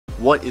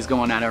What is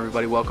going on,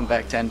 everybody? Welcome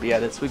back to NB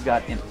Edits. We've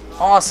got an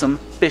awesome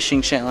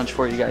fishing challenge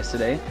for you guys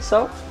today.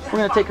 So we're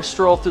gonna take a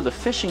stroll through the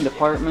fishing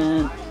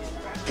department.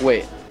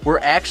 Wait, we're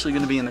actually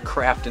gonna be in the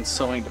craft and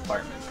sewing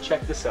department.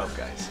 Check this out,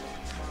 guys.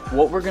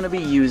 What we're gonna be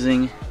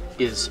using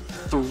is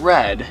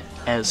thread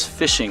as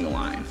fishing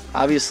line.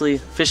 Obviously,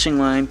 fishing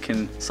line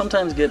can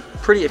sometimes get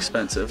pretty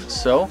expensive,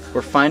 so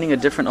we're finding a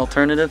different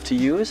alternative to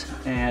use,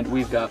 and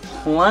we've got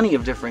plenty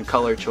of different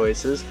color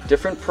choices,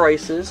 different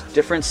prices,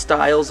 different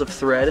styles of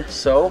thread,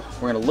 so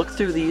we're gonna look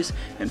through these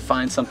and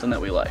find something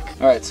that we like.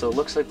 All right, so it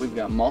looks like we've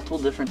got multiple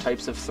different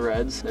types of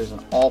threads. There's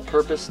an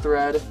all-purpose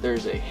thread,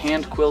 there's a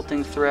hand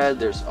quilting thread,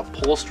 there's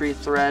upholstery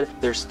thread,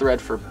 there's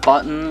thread for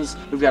buttons.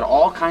 We've got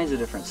all kinds of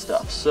different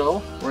stuff,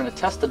 so we're gonna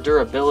test the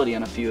durability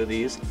on a few of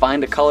these,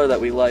 find a color that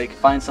we like,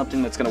 find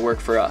something that's gonna work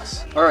for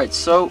us. All right,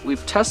 so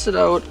we've tested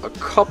out a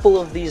couple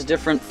of these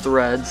different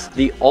threads.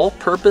 The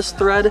all-purpose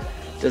thread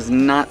does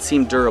not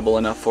seem durable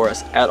enough for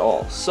us at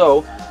all.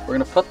 So we're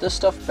gonna put this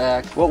stuff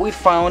back. What we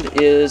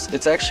found is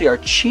it's actually our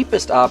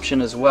cheapest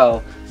option as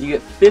well. You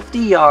get 50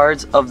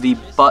 yards of the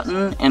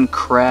button and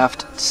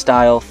craft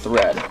style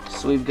thread.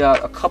 So we've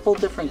got a couple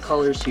different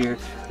colors here.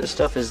 This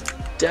stuff is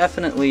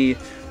definitely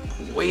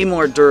way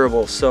more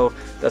durable, so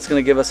that's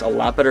going to give us a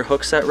lot better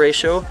hook set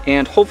ratio,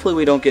 and hopefully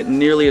we don't get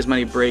nearly as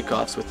many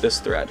break-offs with this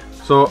thread.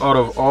 So out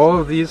of all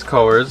of these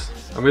colors,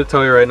 I'm going to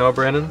tell you right now,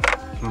 Brandon,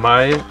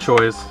 my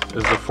choice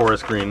is the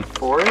forest green.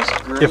 Forest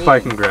green? If I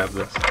can grab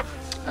this.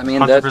 I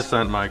mean,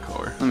 100% my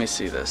color. Let me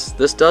see this.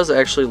 This does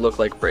actually look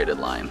like braided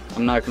line.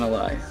 I'm not going to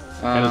lie.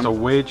 And it's a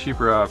way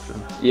cheaper option.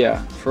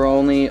 Yeah, for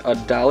only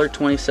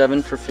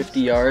 $1.27 for 50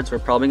 yards. We're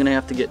probably gonna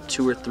have to get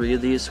 2 or 3 of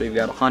these, so we've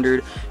got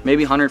 100,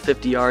 maybe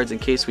 150 yards in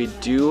case we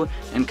do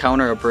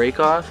encounter a break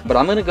off. But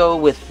I'm gonna go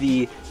with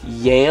the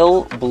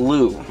Yale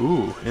Blue.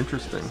 Ooh,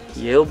 interesting.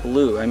 Yale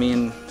Blue. I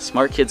mean,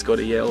 smart kids go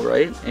to Yale,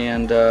 right?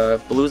 And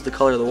blue's the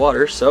color of the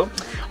water, so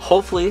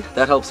hopefully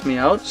that helps me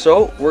out.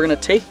 So we're gonna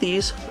take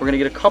these, we're gonna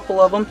get a couple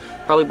of them,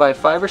 probably buy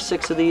 5 or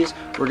 6 of these.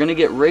 We're gonna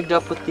get rigged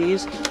up with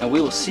these, and we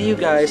will see you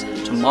guys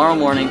tomorrow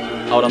morning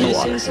out on the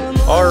water.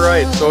 All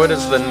right, so it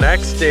is the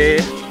next day,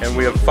 and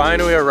we have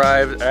finally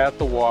arrived at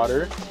the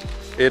water.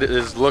 It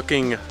is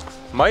looking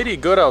mighty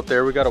good out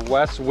there. We got a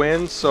west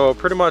wind, so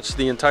pretty much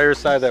the entire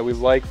side that we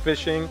like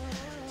fishing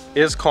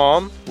is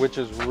calm, which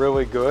is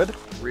really good.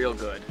 Real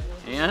good.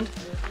 And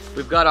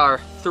we've got our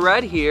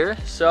thread here,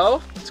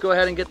 so let's go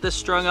ahead and get this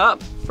strung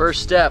up.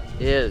 First step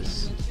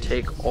is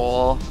take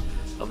all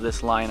of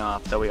this line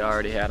off that we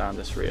already had on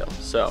this reel.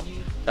 So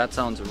that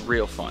sounds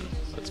real fun.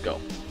 Let's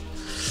go.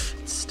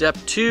 Step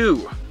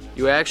 2.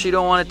 You actually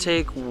don't want to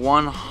take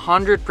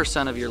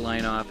 100% of your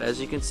line off.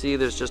 As you can see,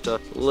 there's just a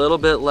little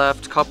bit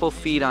left, couple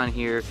feet on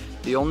here.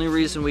 The only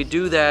reason we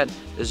do that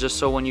is just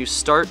so when you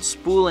start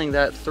spooling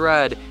that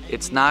thread,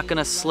 it's not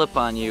gonna slip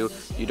on you.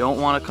 You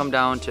don't want to come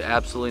down to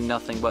absolutely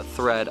nothing but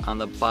thread on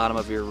the bottom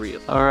of your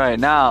reel. All right,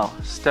 now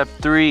step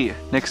 3.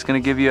 Nick's gonna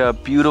give you a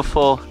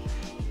beautiful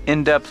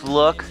in-depth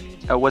look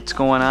at what's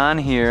going on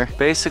here.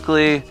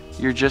 Basically,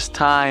 you're just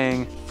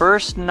tying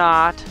first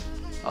knot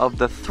of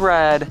the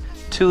thread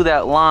to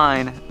that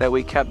line that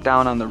we kept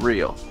down on the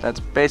reel. That's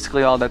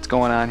basically all that's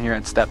going on here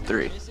at step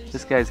 3.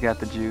 This guy's got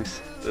the juice.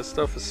 This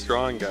stuff is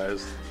strong,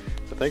 guys.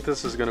 I think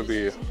this is gonna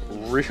be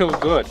real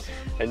good.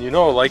 And you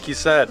know, like you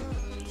said,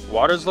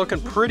 water's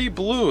looking pretty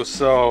blue,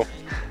 so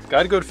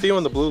got a good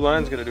feeling the blue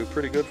line's gonna do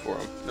pretty good for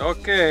him.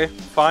 Okay,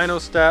 final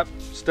step,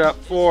 step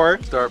 4.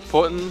 Start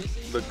putting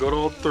the good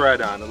old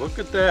thread on. And look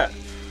at that.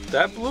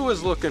 That blue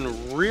is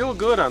looking real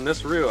good on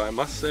this reel, I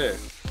must say.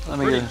 I'm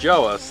pretty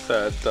jealous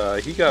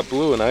that he got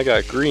blue and I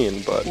got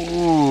green, but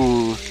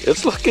ooh,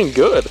 it's looking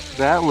good.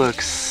 That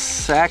looks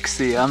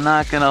sexy, I'm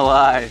not gonna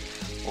lie.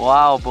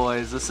 Wow,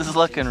 boys, this is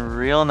looking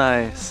real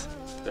nice.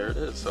 There it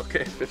is.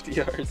 Okay, 50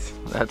 yards.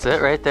 That's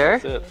it right there?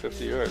 That's it,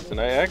 50 yards. And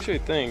I actually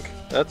think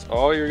that's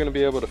all you're gonna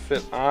be able to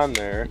fit on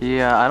there.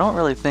 Yeah, I don't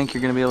really think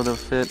you're gonna be able to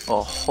fit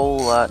a whole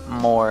lot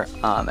more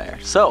on there.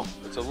 So,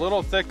 it's a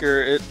little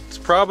thicker. It's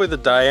probably the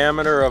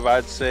diameter of,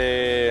 I'd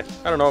say,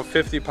 I don't know,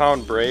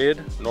 50-pound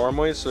braid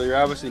normally. So you're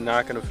obviously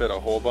not gonna fit a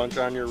whole bunch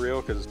on your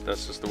reel because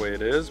that's just the way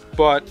it is.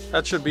 But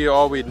that should be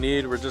all we'd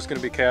need. We're just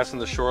gonna be casting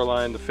the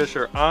shoreline. The fish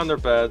are on their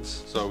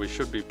beds, so we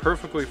should be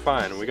perfectly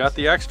fine. And we got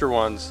the extra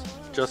ones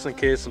just in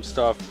case some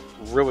stuff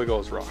really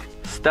goes wrong.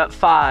 Step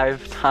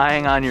 5,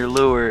 tying on your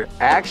lure.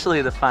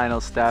 Actually the final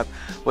step,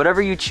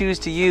 whatever you choose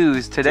to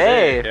use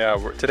today.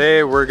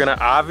 Today we're gonna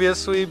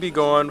obviously be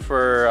going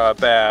for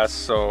bass,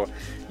 so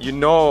you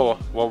know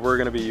what we're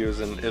gonna be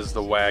using is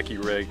the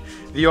wacky rig.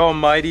 The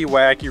almighty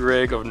wacky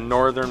rig of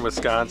northern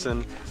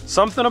Wisconsin.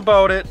 Something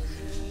about it,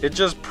 it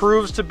just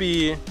proves to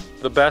be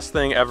the best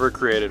thing ever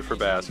created for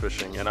bass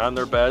fishing, and on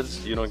their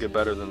beds you don't get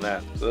better than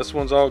that. So this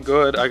one's all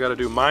good. I gotta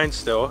do mine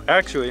still.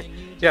 Actually,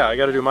 yeah, I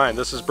gotta do mine.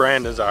 This is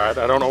Brandon's art.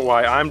 I don't know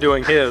why I'm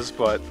doing his,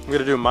 but I'm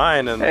gonna do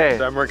mine, and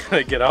then we're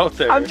gonna get out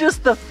there. I'm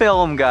just the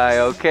film guy,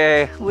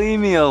 okay? Leave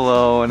me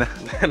alone.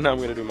 And I'm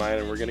gonna do mine,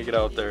 and we're gonna get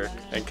out there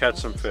and catch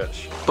some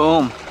fish.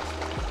 Boom.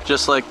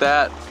 Just like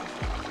that.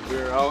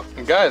 We're out.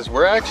 And guys,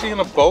 we're actually in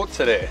a boat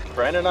today.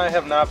 Brandon and I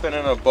have not been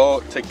in a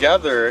boat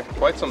together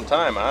quite some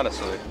time,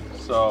 honestly.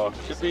 So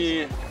should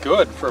be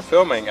good for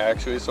filming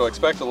actually. So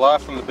expect a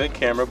lot from the big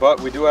camera,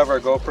 but we do have our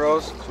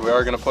GoPros, so we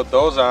are gonna put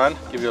those on,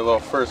 give you a little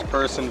first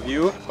person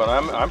view. But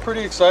I'm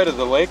pretty excited.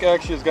 The lake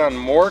actually has gotten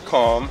more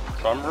calm.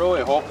 So I'm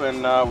really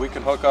hoping we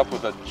can hook up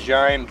with a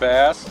giant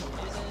bass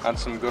on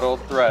some good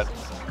old thread.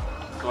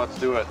 So let's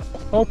do it.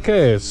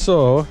 Okay,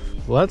 so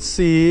let's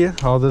see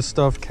how this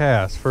stuff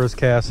casts. First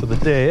cast of the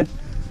day.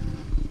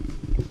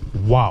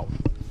 Wow.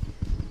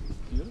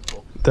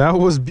 Beautiful. That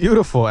was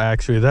beautiful,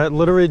 actually. That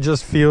literally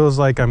just feels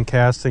like I'm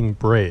casting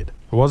braid.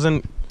 It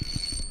wasn't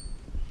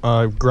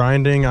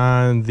grinding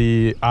on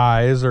the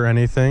eyes or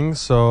anything,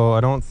 so I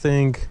don't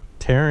think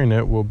tearing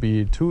it will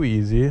be too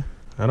easy.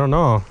 I don't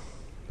know.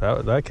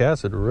 That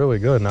casted really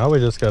good. Now we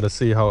just got to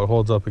see how it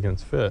holds up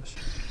against fish.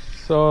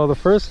 So the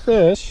first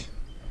fish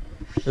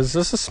is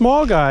just a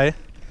small guy,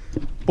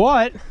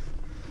 but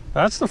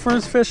that's the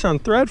first fish on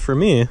thread for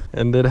me,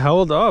 and it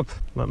held up.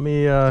 Let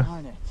me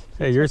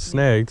hey, you're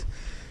snagged.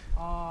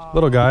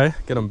 Little guy,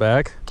 get him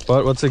back.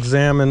 But let's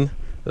examine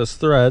this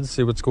thread,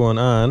 see what's going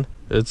on.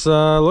 It's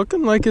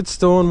looking like it's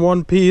still in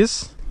one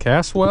piece.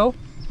 Casts well,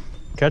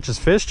 catches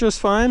fish just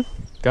fine.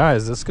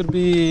 Guys, this could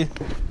be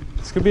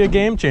a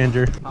game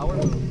changer.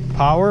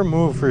 Power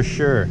move for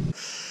sure.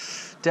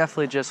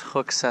 Definitely just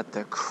hook set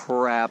the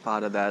crap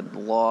out of that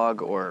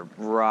log or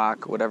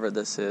rock, whatever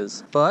this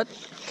is. But,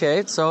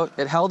 okay, so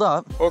it held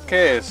up.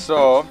 Okay,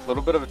 so a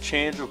little bit of a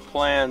change of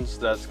plans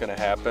that's gonna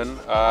happen.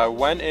 I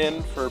went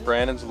in for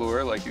Brandon's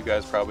lure, like you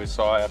guys probably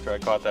saw after I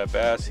caught that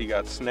bass. He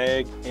got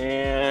snagged,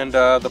 and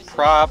the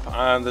prop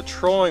on the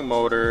trolling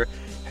motor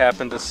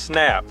happened to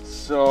snap.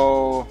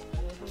 So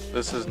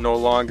this is no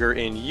longer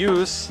in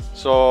use.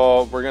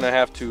 So we're gonna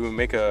have to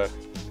make a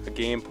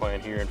game plan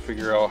here and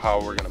figure out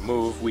how we're gonna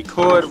move. We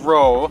could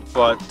row,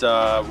 but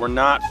we're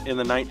not in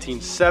the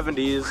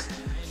 1970s,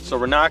 so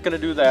we're not gonna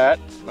do that.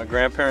 My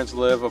grandparents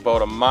live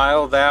about a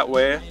mile that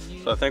way,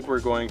 so I think we're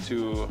going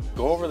to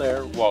go over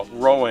there, well,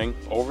 rowing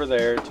over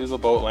there to the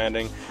boat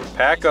landing,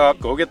 pack up,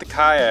 go get the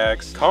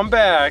kayaks, come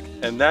back,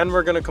 and then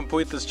we're gonna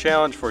complete this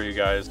challenge for you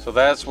guys. So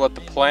that's what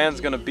the plan's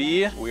gonna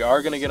be. We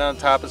are gonna get on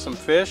top of some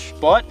fish,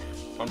 but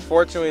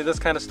unfortunately, this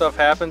kind of stuff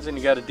happens and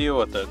you got to deal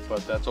with it, but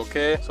that's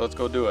okay, so let's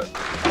go do it.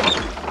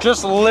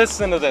 Just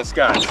listen to this,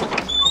 guys.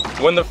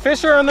 When the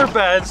fish are in their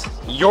beds,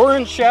 you're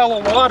in shallow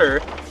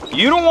water,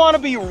 you don't want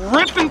to be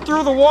ripping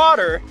through the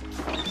water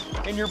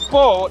in your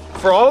boat.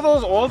 For all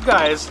those old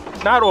guys,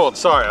 not old,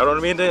 sorry, I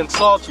don't mean to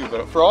insult you,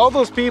 but for all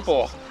those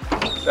people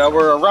that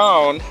were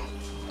around,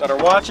 that are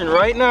watching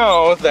right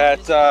now,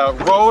 that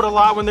rowed a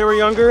lot when they were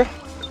younger,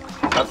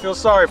 I feel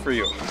sorry for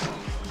you.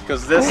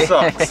 Because this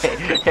sucks.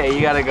 Hey,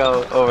 you gotta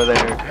go over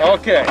there.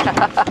 Okay.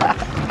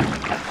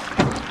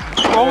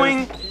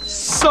 Rowing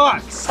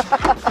sucks.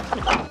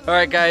 All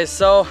right, guys,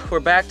 so we're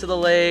back to the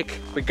lake.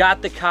 We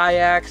got the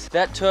kayaks.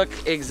 That took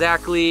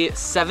exactly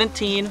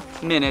 17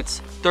 minutes,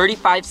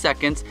 35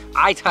 seconds.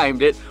 I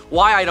timed it.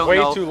 Why, I don't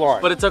know. Way too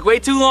long. But it took way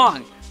too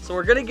long. So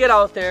we're gonna get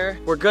out there.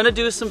 We're gonna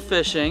do some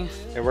fishing.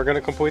 And we're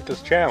gonna complete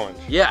this challenge.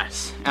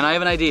 Yes, and I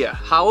have an idea.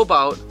 How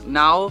about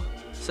now,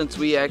 since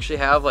we actually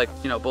have, like,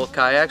 you know, both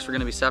kayaks, we're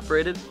gonna be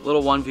separated,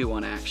 little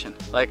 1v1 action.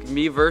 Like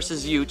me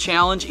versus you,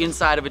 challenge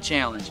inside of a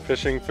challenge.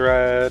 Fishing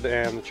thread,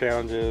 and the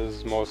challenge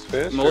is most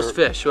fish? Most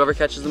fish. Whoever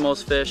catches the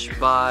most fish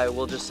by,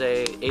 we'll just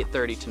say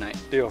 8:30 tonight.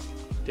 Deal.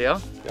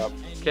 Deal? Yep.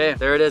 Okay,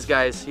 there it is,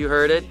 guys. You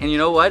heard it. And you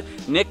know what?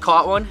 Nick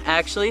caught one,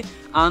 actually,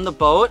 on the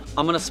boat.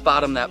 I'm gonna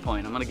spot him that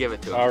point. I'm gonna give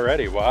it to him.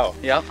 Already, wow.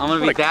 Yep, I'm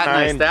gonna be that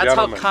nice. That's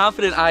how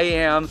confident I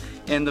am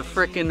in the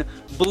frickin'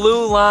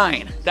 blue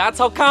line. That's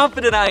how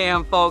confident I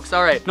am, folks.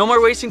 All right, no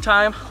more wasting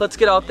time. Let's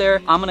get out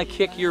there. I'm gonna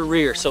kick your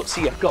rear. So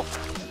see ya, go.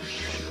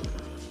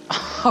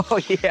 Oh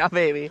yeah,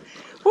 baby.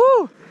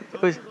 Woo!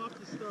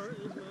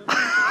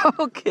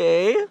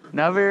 Okay.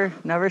 Never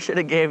should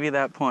have gave you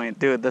that point.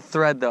 Dude, the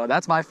thread though,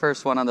 that's my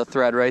first one on the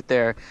thread right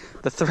there.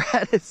 The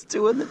thread is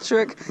doing the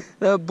trick.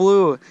 That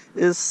blue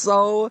is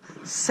so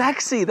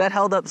sexy. That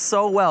held up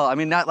so well. I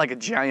mean, not like a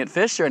giant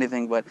fish or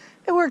anything, but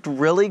it worked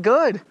really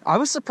good. I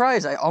was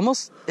surprised.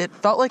 It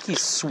felt like he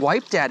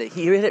swiped at it.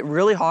 He hit it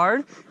really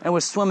hard and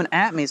was swimming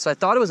at me, so I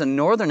thought it was a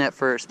northern at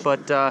first,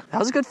 but that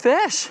was a good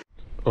fish.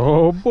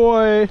 Oh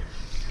boy.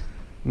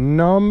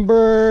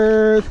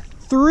 Number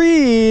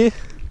 3.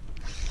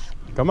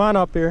 Come on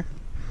up here.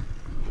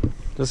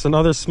 Just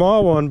another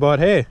small one, but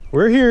hey,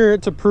 we're here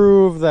to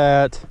prove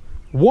that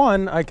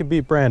 1, I can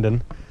beat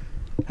Brandon,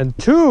 and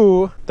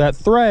 2, that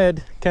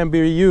thread can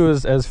be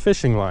used as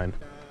fishing line.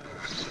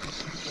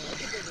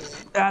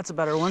 That's a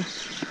better one.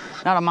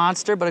 Not a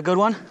monster, but a good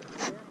one.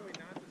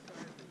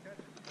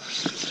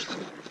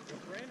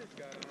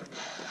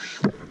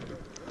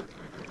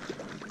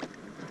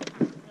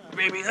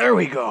 Baby, there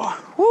we go.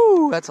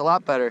 Woo, that's a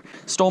lot better.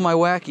 Stole my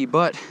wacky,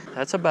 but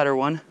that's a better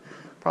one.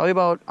 Probably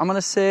about, I'm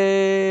gonna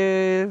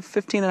say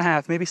 15 and a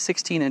half, maybe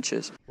 16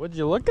 inches. Would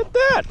you look at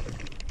that?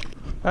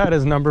 That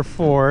is number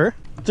 4.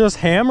 Just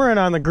hammering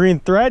on the green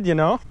thread, you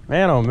know.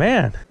 Man, oh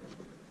man.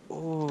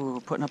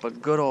 Oh, putting up a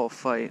good old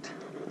fight.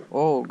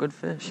 Oh, good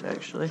fish,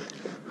 actually.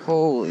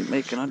 Holy,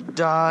 making a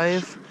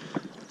dive.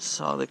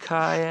 Saw the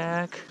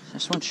kayak.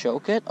 This one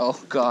choke it? Oh,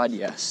 God,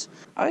 yes.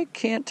 I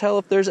can't tell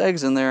if there's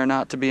eggs in there or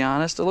not, to be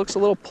honest. It looks a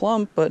little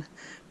plump, but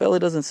belly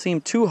doesn't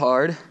seem too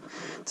hard.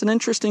 It's an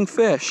interesting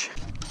fish.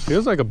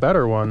 Feels like a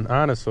better one,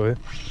 honestly.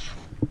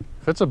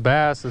 If it's a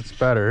bass, it's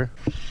better.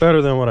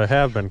 Better than what I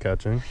have been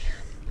catching.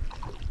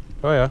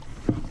 Oh, yeah.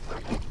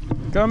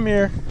 Come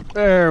here.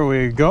 There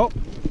we go.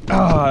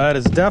 Ah, that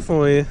is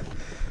definitely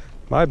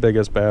my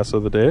biggest bass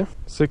of the day.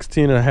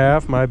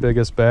 16.5, my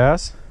biggest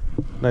bass.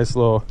 Nice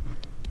little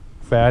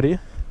fatty.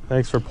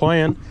 Thanks for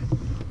playing.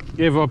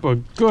 Gave up a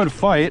good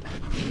fight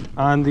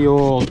on the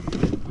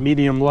old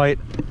medium light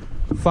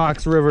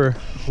Fox River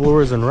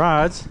lures and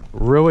rods.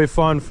 Really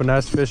fun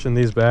finesse fishing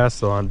these bass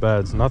though on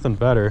beds. Nothing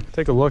better.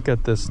 Take a look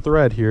at this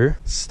thread here.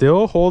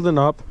 Still holding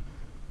up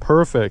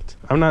perfect.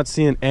 I'm not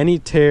seeing any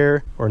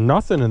tear or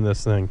nothing in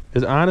this thing.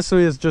 It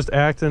honestly is just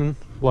acting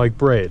like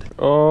braid.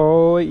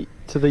 Oh,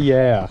 to the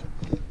yeah.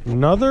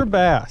 Another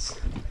bass.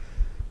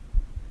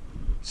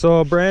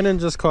 So Brandon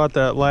just caught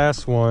that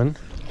last one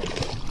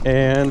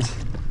and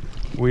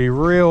we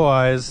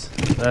realized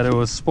that it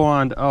was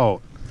spawned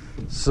out.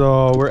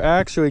 So we're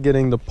actually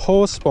getting the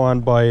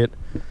post-spawn bite,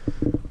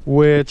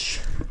 which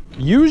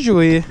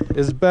usually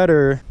is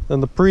better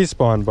than the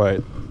pre-spawn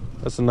bite.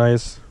 That's a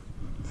nice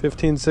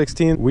 15,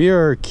 16. We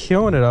are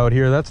killing it out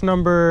here. That's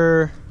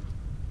number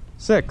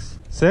 6.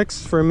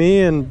 6 for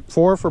me and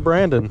 4 for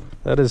Brandon.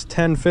 That is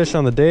 10 fish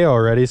on the day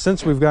already,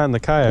 since we've gotten the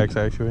kayaks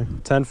actually.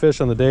 10 fish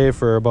on the day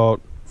for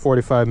about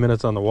 45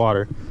 minutes on the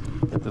water.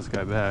 Get this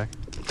guy back.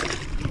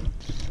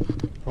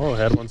 Oh, I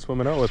had one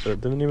swimming out with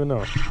it. Didn't even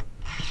know.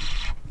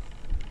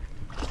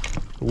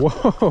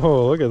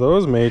 Whoa, look at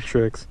those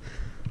matrix.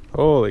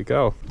 Holy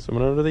cow.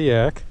 Swimming under the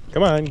yak.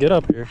 Come on, get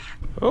up here.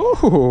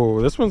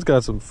 Oh, this one's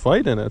got some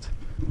fight in it.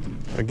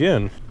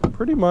 Again,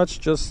 pretty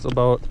much just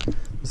about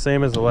the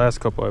same as the last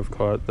couple I've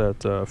caught.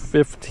 That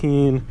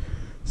 15,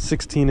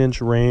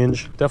 16-inch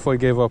range. Definitely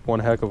gave up one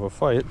heck of a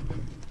fight.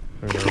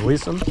 We're gonna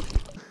release him.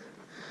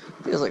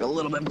 Feels like a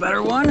little bit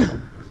better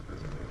one.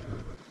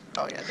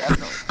 Oh yeah,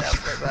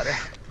 definitely better.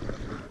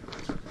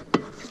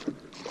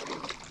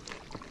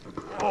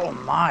 Oh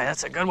my,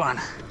 that's a good one.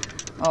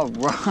 All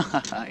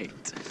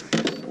right.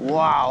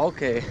 Wow,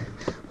 okay.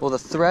 Well, the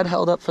thread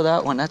held up for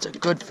that one. That's a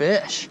good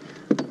fish.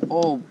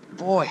 Oh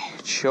boy,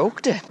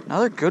 choked it.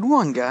 Another good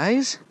one,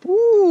 guys.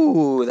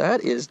 Ooh,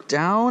 that is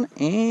down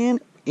and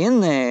in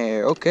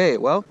there. Okay,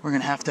 well, we're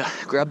gonna have to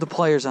grab the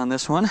pliers on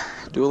this one.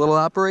 Do a little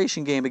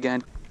operation game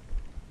again.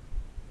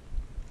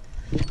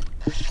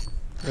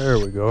 There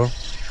we go.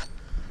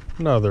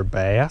 Another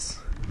bass.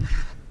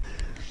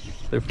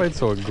 They fight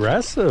so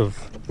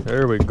aggressive.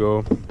 There we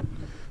go.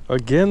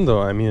 Again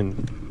though, I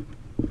mean,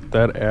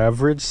 that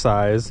average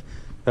size,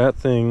 that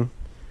thing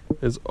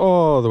is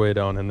all the way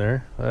down in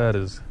there. That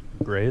is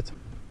great.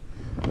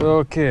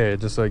 Okay,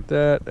 just like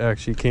that.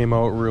 Actually came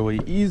out really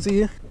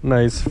easy.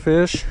 Nice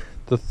fish.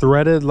 The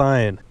threaded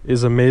line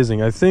is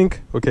amazing. I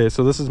think, okay,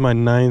 so this is my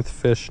 9th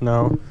fish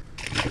now.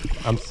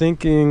 I'm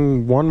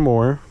thinking one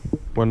more.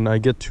 When I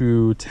get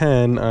to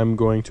 10, I'm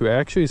going to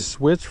actually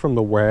switch from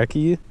the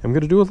wacky. I'm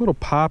going to do a little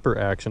popper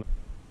action.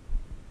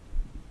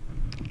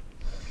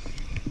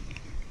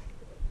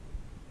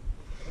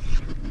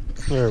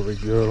 There we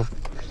go.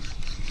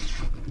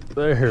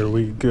 There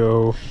we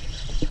go.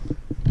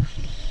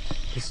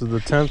 This is the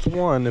 10th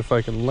one if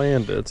I can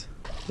land it.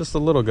 Just a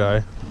little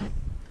guy.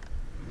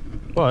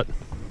 But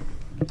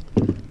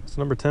it's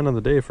number 10 of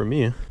the day for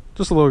me.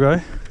 Just a little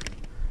guy.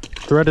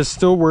 Thread is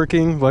still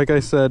working. Like I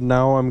said,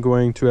 now I'm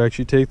going to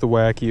actually take the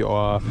wacky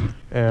off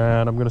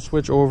and I'm going to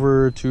switch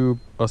over to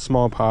a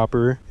small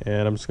popper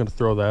and I'm just going to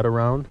throw that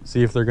around,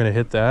 see if they're going to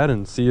hit that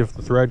and see if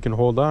the thread can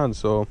hold on.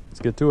 So let's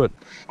get to it.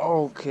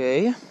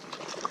 Okay.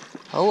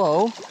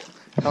 Hello.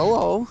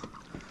 Hello.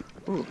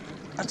 Ooh,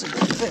 that's a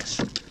good fish.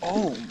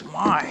 Oh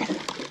my.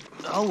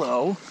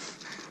 Hello.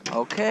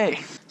 Okay.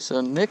 So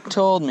Nick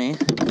told me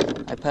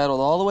I paddled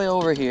all the way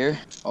over here.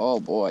 Oh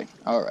boy.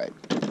 All right.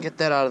 Get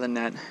that out of the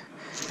net.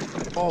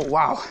 Oh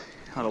wow,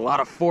 had a lot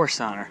of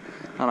force on her.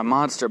 Not a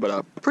monster, but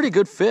a pretty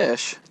good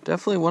fish.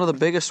 Definitely one of the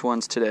biggest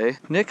ones today.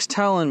 Nick's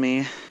telling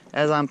me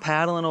as I'm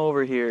paddling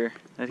over here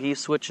that he's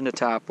switching to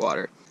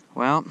topwater.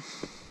 Well,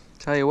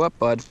 tell you what,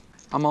 bud,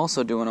 I'm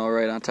also doing all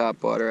right on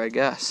topwater, I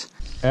guess.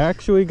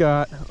 Actually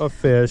got a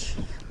fish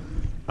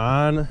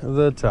on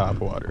the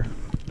topwater.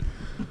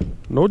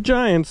 No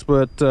giants,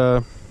 but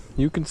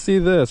you can see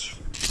this.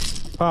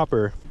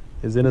 Popper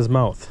is in his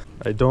mouth.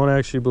 I don't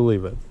actually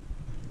believe it.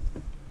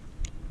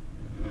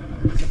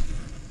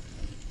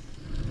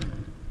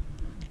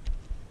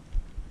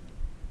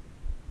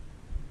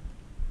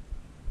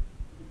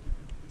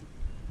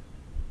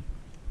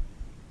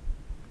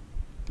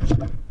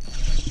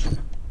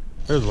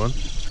 There's one.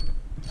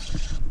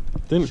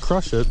 Didn't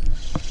crush it,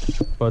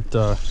 but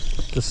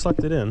just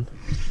sucked it in.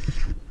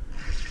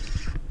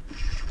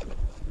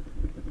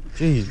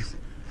 Jeez.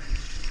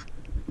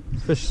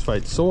 Fish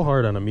fight so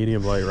hard on a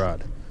medium light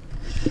rod.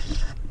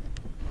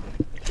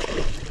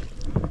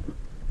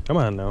 Come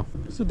on now.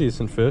 It's a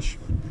decent fish.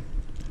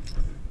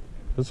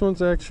 This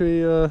one's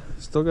actually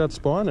still got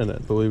spawn in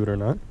it, believe it or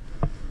not.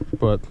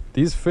 But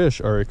these fish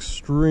are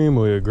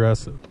extremely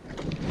aggressive.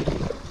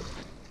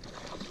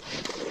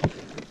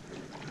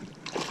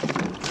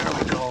 There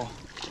we go.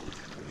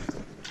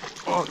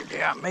 Oh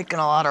yeah, making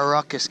a lot of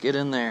ruckus. Get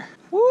in there.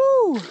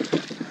 Woo!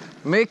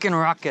 Making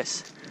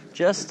ruckus.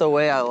 Just the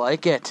way I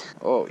like it.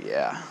 Oh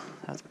yeah.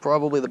 That's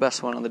probably the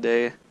best one of the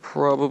day.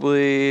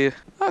 Probably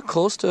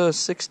close to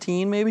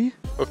 16 maybe.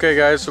 Okay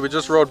guys, so we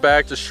just rode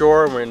back to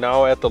shore and we're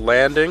now at the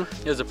landing.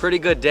 It was a pretty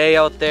good day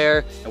out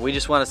there, and we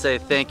just want to say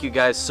thank you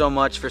guys so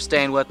much for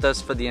staying with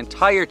us for the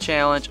entire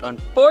challenge.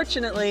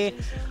 Unfortunately,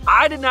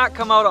 I did not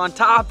come out on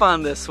top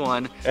on this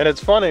one. And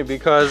it's funny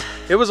because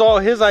it was all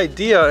his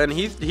idea and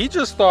he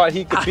just thought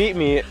he could beat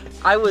me.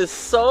 I was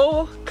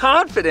so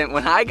confident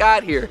when I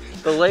got here.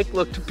 The lake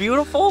looked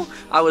beautiful.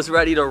 I was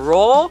ready to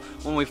roll.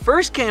 When we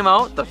first came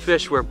out, the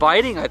fish were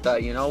biting. I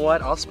thought, you know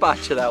what? I'll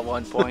spot you that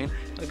one point.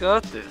 I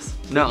got this.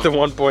 No. The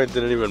 1 point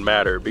didn't even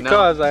matter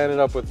because I ended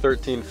up with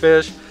 13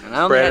 fish. And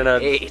I only had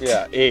 8.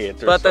 Yeah,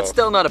 8 or But so. That's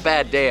still not a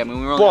bad day. I mean,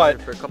 we were only out here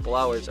for a couple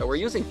hours. We're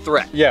using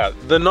thread. Yeah,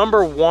 the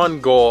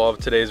 #1 goal of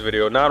today's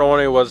video not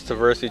only was to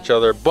verse each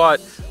other,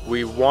 but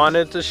we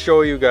wanted to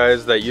show you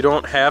guys that you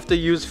don't have to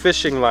use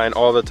fishing line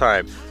all the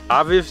time.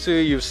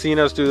 Obviously, you've seen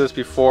us do this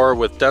before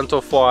with dental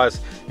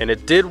floss, and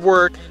it did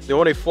work. The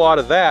only flaw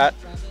to that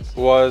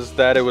was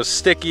that it was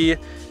sticky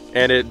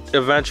and it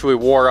eventually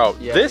wore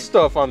out. Yeah. This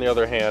stuff, on the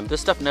other hand,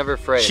 this stuff never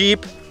frayed.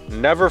 Cheap,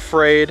 never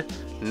frayed,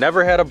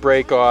 never had a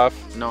break off.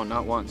 No,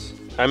 not once.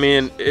 I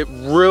mean, it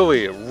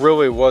really,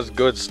 really was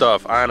good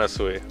stuff,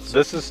 honestly.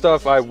 This is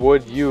stuff I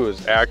would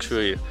use,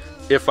 actually,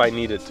 if I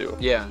needed to.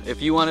 Yeah,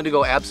 if you wanted to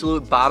go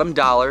absolute bottom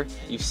dollar,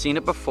 you've seen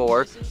it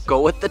before,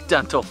 go with the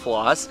dental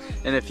floss.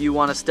 And if you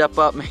want to step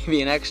up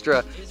maybe an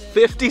extra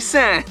 50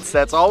 cents,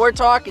 that's all we're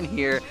talking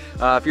here.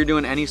 If you're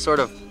doing any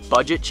sort of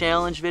budget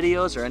challenge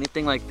videos or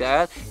anything like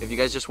that, if you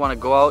guys just want to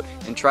go out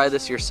and try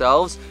this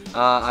yourselves,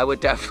 I would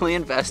definitely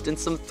invest in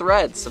some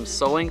thread, some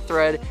sewing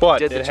thread.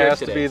 But it has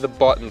to be the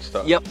button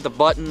stuff. Yep, the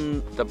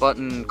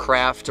button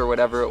craft or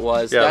whatever it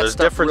was. Yeah, there's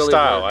different really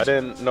style. worked. I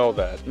didn't know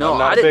that. No, I'm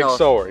not I didn't a big know.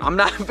 sewer. I'm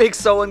not a big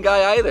sewing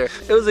guy either.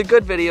 It was a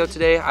good video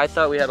today. I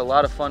thought we had a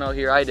lot of fun out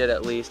here. I did,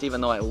 at least,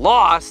 even though I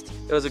lost.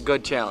 It was a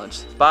good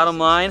challenge. Bottom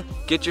line,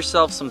 get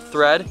yourself some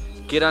thread.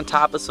 Get on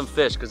top of some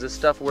fish, because this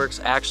stuff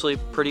works actually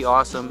pretty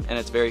awesome and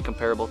it's very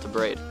comparable to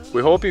braid.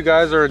 We hope you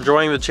guys are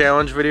enjoying the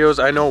challenge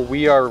videos. I know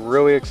we are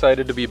really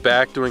excited to be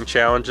back doing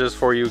challenges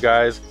for you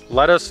guys.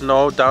 Let us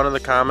know down in the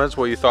comments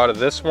what you thought of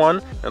this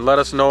one, and let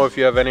us know if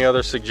you have any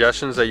other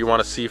suggestions that you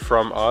want to see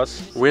from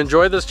us. We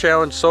enjoyed this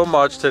challenge so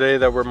much today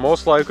that we're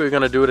most likely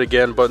going to do it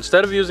again, but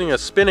instead of using a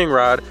spinning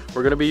rod,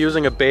 we're going to be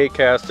using a bait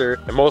caster,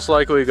 and most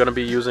likely going to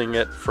be using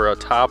it for a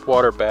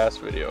topwater bass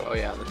video. Oh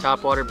yeah, the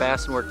topwater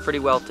bass worked pretty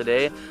well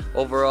today.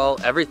 Overall,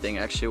 everything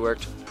actually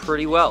worked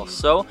pretty well.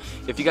 So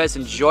if you guys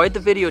enjoyed the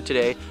video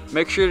today,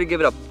 make sure to give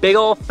it a big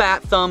old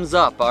fat thumbs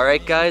up. All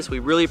right guys, we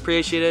really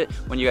appreciate it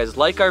when you guys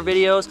like our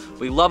videos.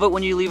 We love it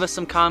when you leave us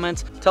some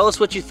comments. Tell us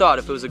what you thought,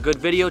 if it was a good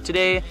video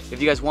today,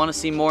 if you guys want to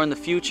see more in the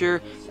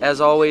future.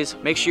 As always,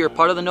 make sure you're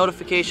part of the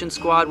notification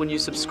squad when you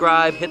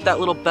subscribe. Hit that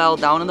little bell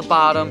down in the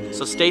bottom.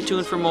 So stay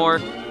tuned for more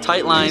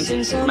tight lines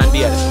from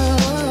NB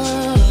Edit.